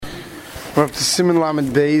We're up to Siman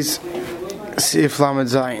Lamed Beis, Sif Lamed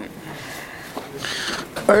Zayin.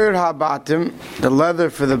 Ha-batim, the leather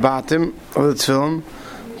for the bottom of the tefillin,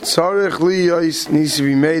 tzarich liyos needs to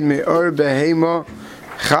be made me'or behema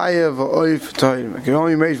chaya v'oif tahir. It can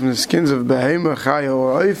only be made from the skins of behema chaya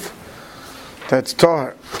or oif. That's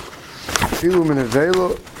tahir. Filu min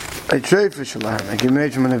avelo a treifa shalam. It can be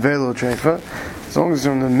made from an avelo treifa. As long as it's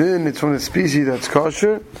from the min, it's from the species that's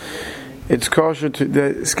kosher. It's kosher to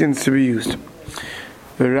the skins to be used.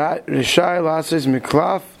 The rishai lasis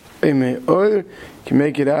miklaf me'or. You can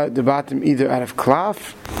make it out the bottom either out of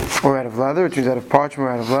cloth or out of leather, which means out of parchment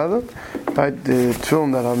or out of leather. Right? The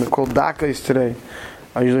tefillin that are called dakos today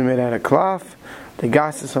are usually made out of cloth. The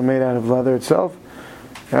gasses are made out of leather itself.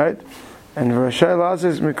 Right? And v'rashai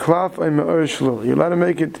lasis miklaf me'or shlul. You're allowed to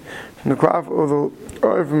make it from the cloth or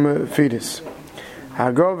from a fetus.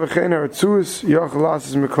 Hagov v'chein ha'ratzuos yochel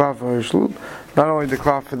lasis miklaf shlul. Not only the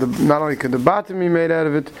cloth, not only could the bottom be made out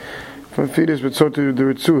of it from a fetus, but so too the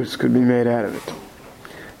ritzuos could be made out of it.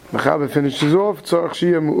 Mechaber finishes off.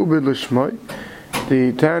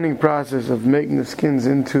 The tanning process of making the skins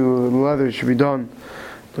into leather should be done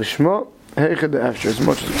l'shma heichad after as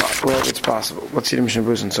much as it's possible. Let's see the Mishnah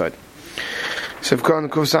Berurah inside. Sevkan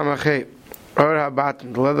kuf samachay or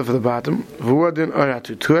bottom, the leather for the bottom. V'uadin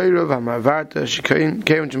oratu tueirav ha'mavarta shikain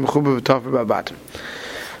kein shemchuba v'tofer bottom.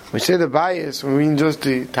 We say the bias when we mean just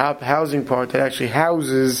the top housing part that actually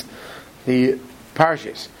houses the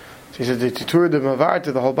parshas. So he says the titur the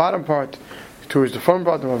mavarta, the whole bottom part, the titur is the front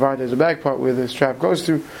part, the mavarta is the back part where the strap goes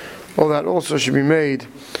to. All that also should be made.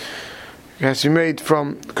 It has to be made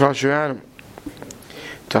from kosher animal.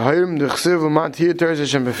 Tahirim the chsiv l'mant hier teres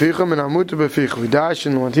Hashem beficham and amuta beficham. We dash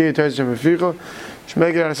and l'mant hier teres Hashem beficham. Should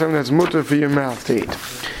make it out of something that's mutter for your mouth to eat.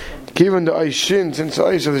 Given the shin, since the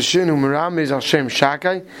ice of the shin who meram is Hashem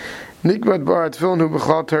shakai, nikmat bar tefillin who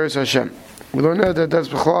b'chlal teres Hashem. We don't know that that's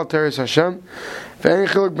b'chlal teres Hashem. Ve'en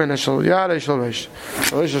chiluk ben hashal yad hashal reish.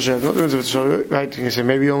 Shalosh Hashem. Not if it's shalosh. Right? You can say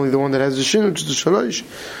maybe only the one that has the shin, which is the shalosh.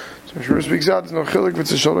 So Mishmur speaks out. There's no chiluk if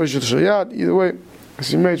it's a shalosh or the yad. Either way,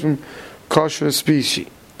 it's made from kosher species.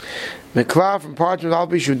 Meklaf from parchment al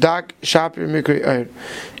bishudak shapir mikri eir.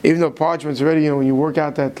 Even though parchment's already, when you work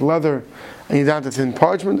out that leather and you're down to thin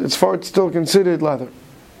parchment, it's still considered leather.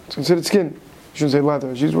 It's considered skin. You shouldn't say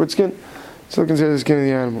leather. Use the word skin. It's still considered the skin of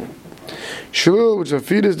the animal. Shlul, which is a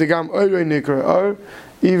fetus, the gam oirei nikra or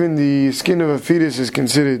even the skin of a fetus is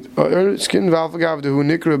considered skin valfagav dehu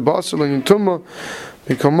nikra basel and tumma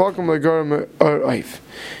bikamakam legaram or oif.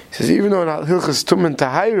 He says even though in hilchas tum and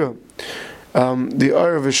tahira, the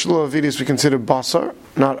oir of a shlul of fetus we consider basar,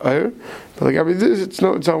 not oir. But like every this, it's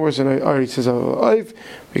not worse than oir. He says oif,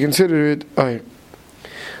 we consider it oir.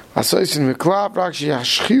 If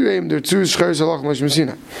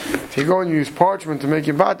you go and use parchment to make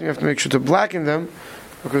your bottom, you have to make sure to blacken them,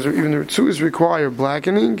 because even the ritzuos require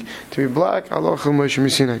blackening to be black. That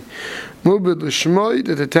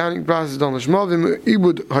the tanning process is done. We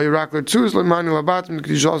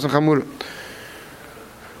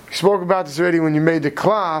spoke about this already when you made the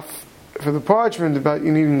cloth for the parchment, about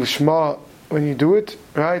you needing l'shma when you do it,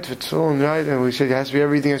 right? For tefillin, right? And we said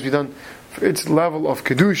everything has to be done for its level of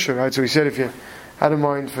kedusha, right? So we said if you had a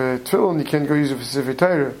mind for tefillin, you can't go use it for Sefer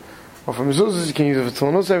Torah, or for mezuzahs, you can't use it for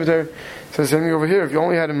tefillin, no Sefer Torah. So the same thing over here. If you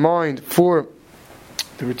only had a mind for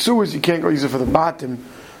the ritzuos, you can't go use it for the bottom,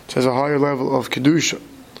 which has a higher level of kedusha.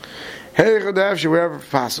 Wherever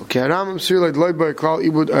possible.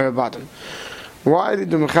 Why did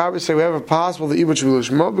the Mechaber say wherever possible the ibud should be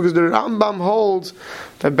l'shma? Because the Rambam holds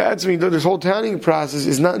that this whole tanning process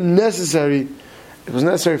is not necessary. It was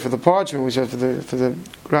necessary for the parchment, which is for the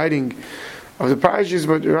writing of the parashas,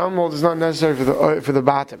 but the Rambam holds it's not necessary for the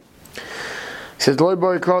bottom. He says loy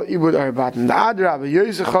boy call ibud ar bottom. The Adrabah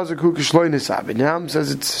Yosef Chazak Hu Kishloy Nisab. The Rambam says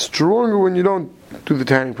it's stronger when you don't do the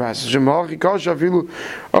tanning process. Shemhachi Kasha Filu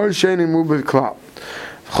Ar Shein Mubed Klal.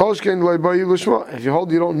 If you hold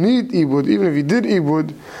you don't need ibud, even if you did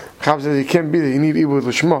ibud, Chab says it can't be that you need ibud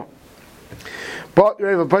l'shma. But you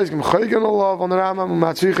have a place on the Rambam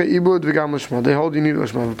u'matzricha ibud v'gam l'shma. They hold you need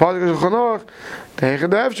l'shma. But Pasuk Shulchan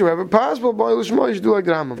Aruch, you have a possible boy l'shma, you should do like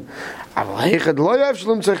the Rambam. Aval heichad lo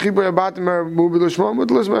yavshlum tzarchi bo yabatim mubi l'shma mut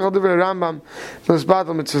l'shma echad divrei Rambam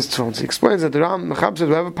l'sbatel mitzvahs tzvon. He explains that the Rambam Chab says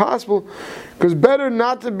we have a possible, because better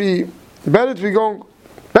to be going.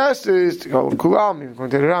 Best is to go Kulam, going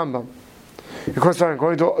to the Rambam.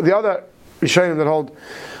 According to the other Rishonim that hold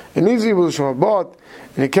it needs ibud l'shma, but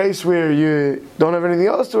in a case where you don't have anything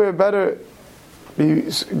else to wear, better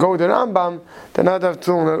go with the Rambam than not have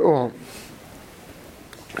tefillin at all.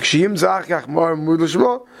 And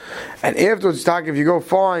afterwards, if you go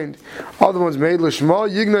find other ones made l'shma,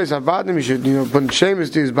 you should put shemus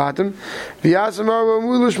to his bottom.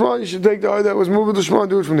 You should take the oil that was moved l'shma and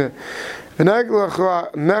do it from there. It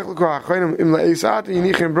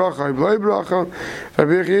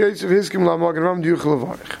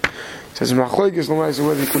says in Machlokes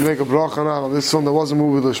whether you could make a bracha or not on this son that wasn't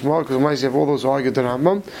moved with l'shma, because you have all those argued the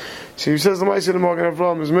Rambam. So he says the Magen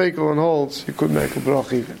Avraham is makel and holds you could make a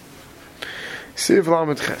bracha even. Sif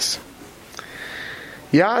Lamed Ches.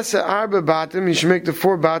 Yasa arba batim, you should make the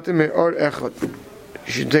 4 batim me'or echad.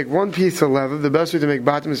 You should take one piece of leather. The best way to make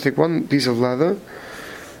batim is take one piece of leather.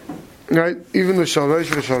 Right? Even the shalosh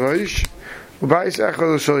for the shalosh. Ubayis echad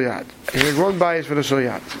the shalyat. You make one bayis for the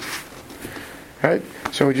shalyat. Right?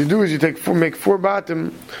 So what you do is you make 4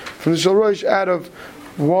 batim from the shalosh out of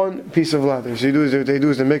one piece of leather. So what they do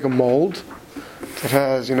is they make a mold that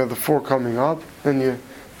has, the 4 coming up, then you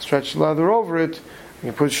stretch the leather over it, and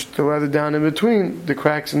you push the leather down in between the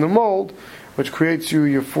cracks in the mold, which creates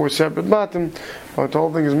your 4 separate batim, but the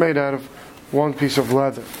whole thing is made out of one piece of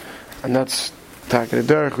leather. And that's Takei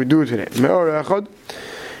Derech, we do it today. Me'or echad,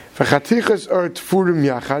 v'chatichas or tfurim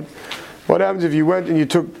yachad. What happens if you went and you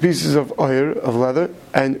took pieces of oyer, of leather,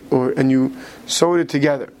 and you sewed it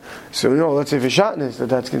together? So let's say for shatnez,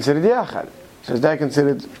 that's considered yachad. So is that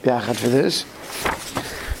considered yachad for this?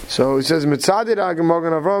 So it says mitzadir agam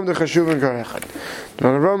Magen Avraham the chashuvin karechad.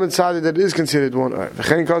 Magen Avraham mitzadir that is considered one oyer.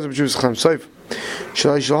 V'chein kazav b'shuvas cham seif.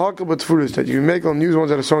 Shalai shalhakal b'tfuris that you can make and use ones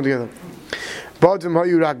that are sewn together. But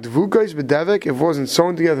if it wasn't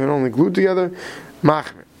sewn together and only glued together,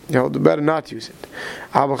 machmer. You better not use it.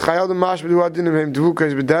 It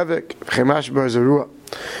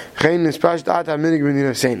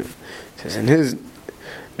says in his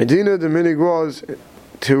Medina, the minig was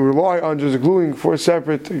to rely on just gluing 4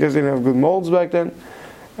 separate, because they didn't have good molds back then,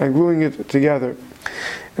 and gluing it together.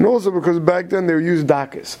 And also because back then they would use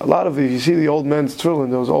dakas. A lot of these, you see the old men's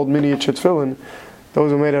tefillin, those old miniature tefillin,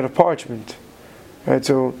 those are made out of parchment. Right,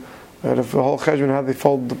 so out of the whole cheshbon, how they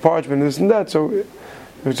fold the parchment, this and that, so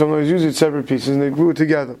they sometimes use it separate pieces and they glue it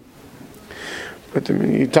together. But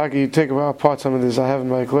you take apart some of this. I have in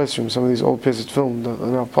my classroom some of these old pieces of film,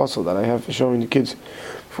 an apostle that I have for showing the kids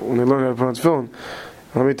when they learn how to pronounce film.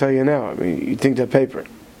 And let me tell you now, you think they're paper.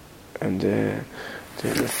 And the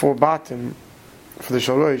 4 batim for the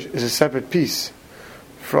shalosh is a separate piece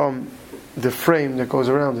from the frame that goes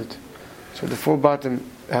around it. So the 4 batim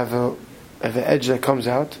have an edge that comes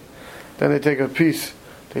out. Then they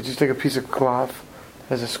just take a piece of cloth,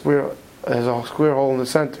 has a square hole in the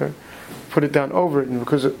center, put it down over it, and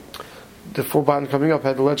because the 4 batim coming up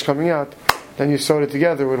had the ledge coming out, then you sewed it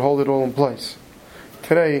together, it would hold it all in place.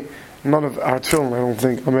 Today, none of our tefillin, I don't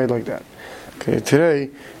think, are made like that. Okay, today,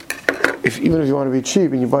 even if you want to be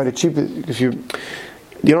cheap and you buy the cheapest, you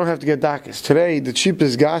don't have to get dakas. Today, the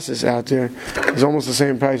cheapest gases out there is almost the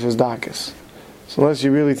same price as dakas. So unless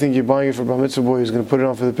you really think you're buying it for Bar Mitzvah boy who's going to put it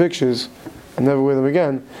on for the pictures and never wear them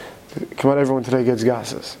again, come on, everyone today gets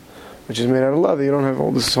gases, which is made out of leather. You don't have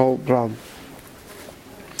all this whole problem.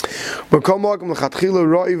 But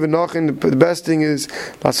the best thing is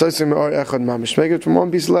make it from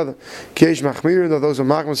one piece of leather. Because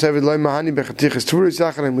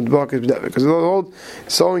the old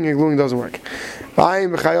sewing and gluing doesn't work. Says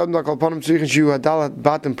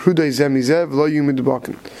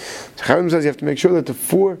you have to make sure that the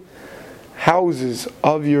 4 houses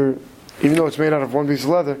of your, even though it's made out of one piece of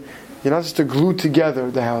leather, you're not just to glue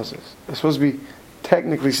together the houses. They're supposed to be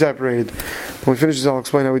technically separated. When we finish this, I'll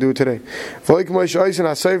explain how we do it today. Those seifrim,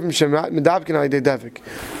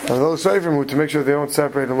 to make sure they don't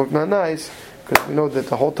separate and look not nice, because we know that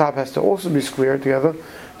the whole top has to also be squared together,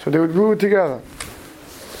 so they would glue it together.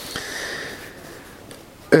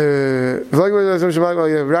 They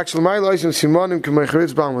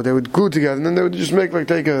would glue together, and then they would just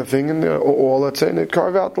take a thing and let's say, and they'd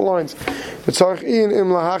carve out the lines.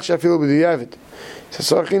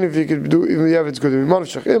 So if you could do even it's good.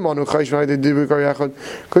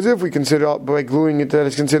 Because if we consider by gluing it that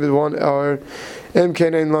it's considered one, or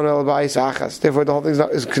therefore the whole thing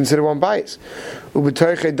is considered one bias.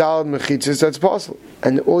 That's possible.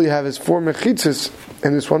 And all you have is 4 mechitzas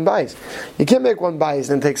and this one bias. You can't make one bias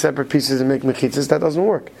and take separate pieces and make mechitzas. That doesn't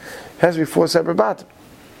work. It has to be 4 separate batim.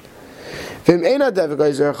 And if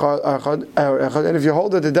you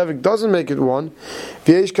hold that the devik doesn't make it one,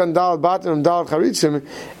 and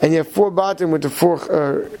you have 4 batim with the 4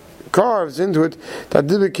 carves into it, that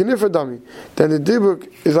dibuk kinifar dami, then the dibuk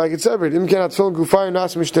is like it's separate. Then the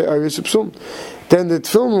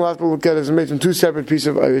tefillin will have to look at it as made from 2 separate pieces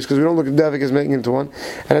of iris, because we don't look at devik as making it into one,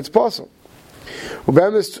 and it's possible.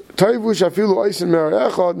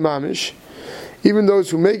 Even those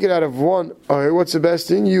who make it out of one, what's the best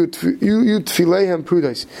thing? You tfileihem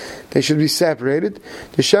prudais. They should be separated.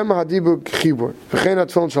 The shema hadibuk chibur. V'chein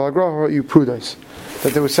tefillin shalagrah you prudais.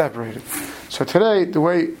 That they were separated. So today, the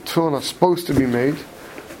way tefillin are supposed to be made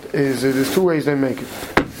is there's two ways they make it.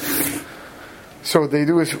 So they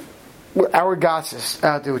do is our gases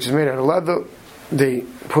out there, which is made out of leather. They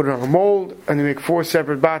put it on a mold and they make 4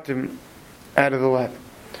 separate batim out of the leather.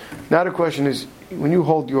 Now the question is, when you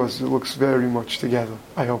hold yours, it looks very much together.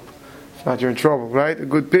 I hope. If not, you're in trouble, right? A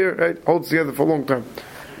good pair, right? Holds together for a long time.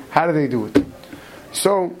 How do they do it?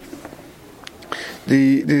 So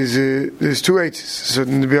there's 2 eights. So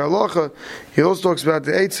in the Bi'alacha, he also talks about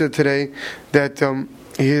the eitzah today that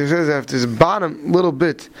he says that if this bottom little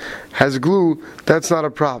bit has glue, that's not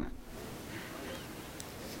a problem.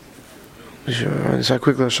 So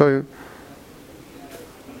quickly I'll show you.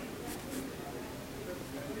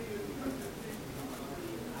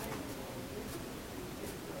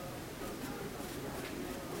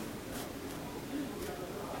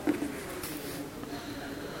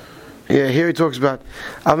 Yeah, here he talks about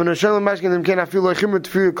if they're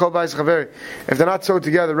not so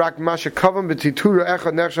together, that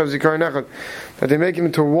they make them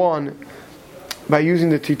into one by using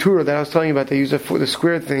the titura that I was telling you about. They use the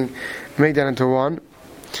square thing, make that into one.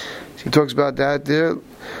 So he talks about that there.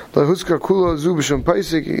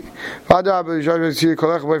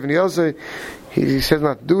 He says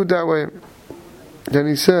not to do it that way. Then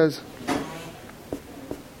he says,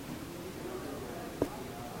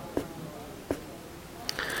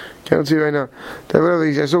 can't see right now. That whatever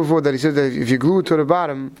I saw before that he said that if you glue it to the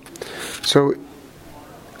bottom, so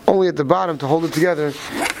only at the bottom to hold it together,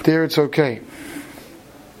 there it's okay.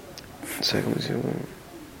 Second, let me see.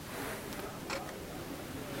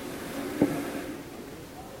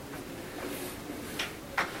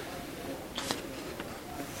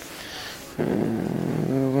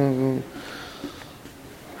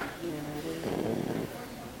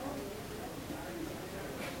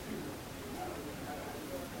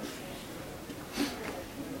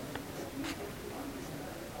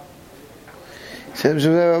 It's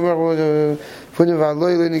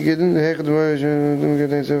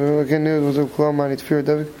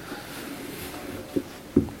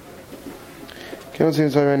Can't see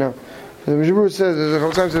inside right now. The Mishabur says, there's a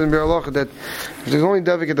couple times in the Bi'alacha that if there's only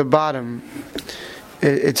davik at the bottom,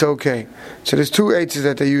 it's okay. So there's 2 eights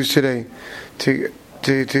that they use today to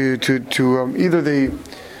either today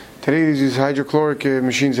they use hydrochloric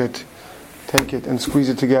machines that take it and squeeze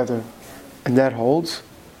it together, and that holds.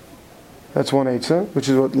 That's 1 eitzah, which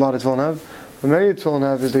is what a lot of tefillin have. What many tefillin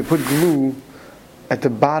have is they put glue at the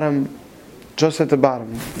bottom, just at the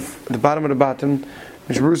bottom of the bottom.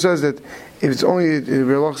 Mishabur says that if it's only,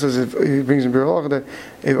 Bi'alach says, if he brings in Bi'alach that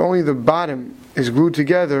if only the bottom is glued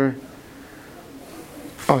together.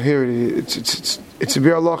 Oh, here it is. It's a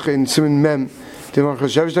Bi'alach in Siman Mem. So it's a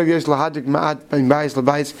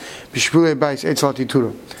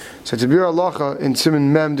Bi'alach in Siman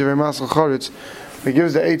Mem Divrei Masel Choretz. He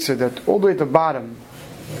gives the eitzah that all the way at the bottom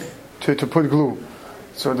to put glue.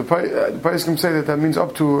 So the Paiskim say that means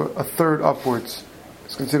up to a third upwards.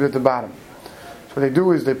 It's considered at the bottom. So what they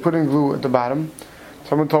do is they put in glue at the bottom.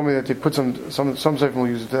 Someone told me that they put some seifim will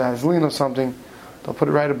use it. If it has lean or something, they'll put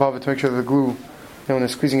it right above it to make sure that the glue, when they're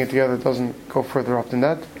squeezing it together, it doesn't go further up than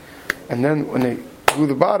that. And then when they glue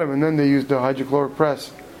the bottom, and then they use the hydrochloric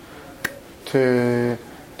press to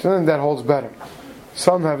then that holds better.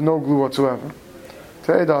 Some have no glue whatsoever.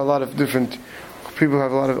 Today there are a lot of different people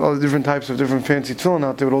have a lot of other different types of different fancy tefillin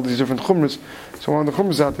out there with all these different chumras. So one of the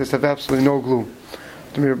chumras out there is have absolutely no glue.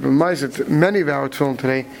 Many of our tefillin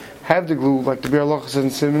today have the glue, like the Bi'alach says in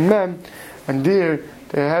Siman Mem, and there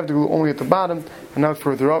they have the glue only at the bottom and not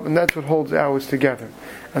further up, and that's what holds ours together.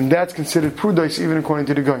 And that's considered prudais even according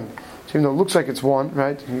to the Goyim. So even though it looks like it's one,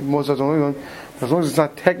 right? Most of us only one, but as long as it's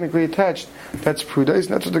not technically attached, that's prudais, and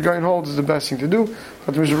that's what the Goyim holds is the best thing to do.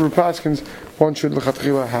 But the Mishabur Paskins, one should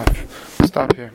l'chatchila have. Stop here.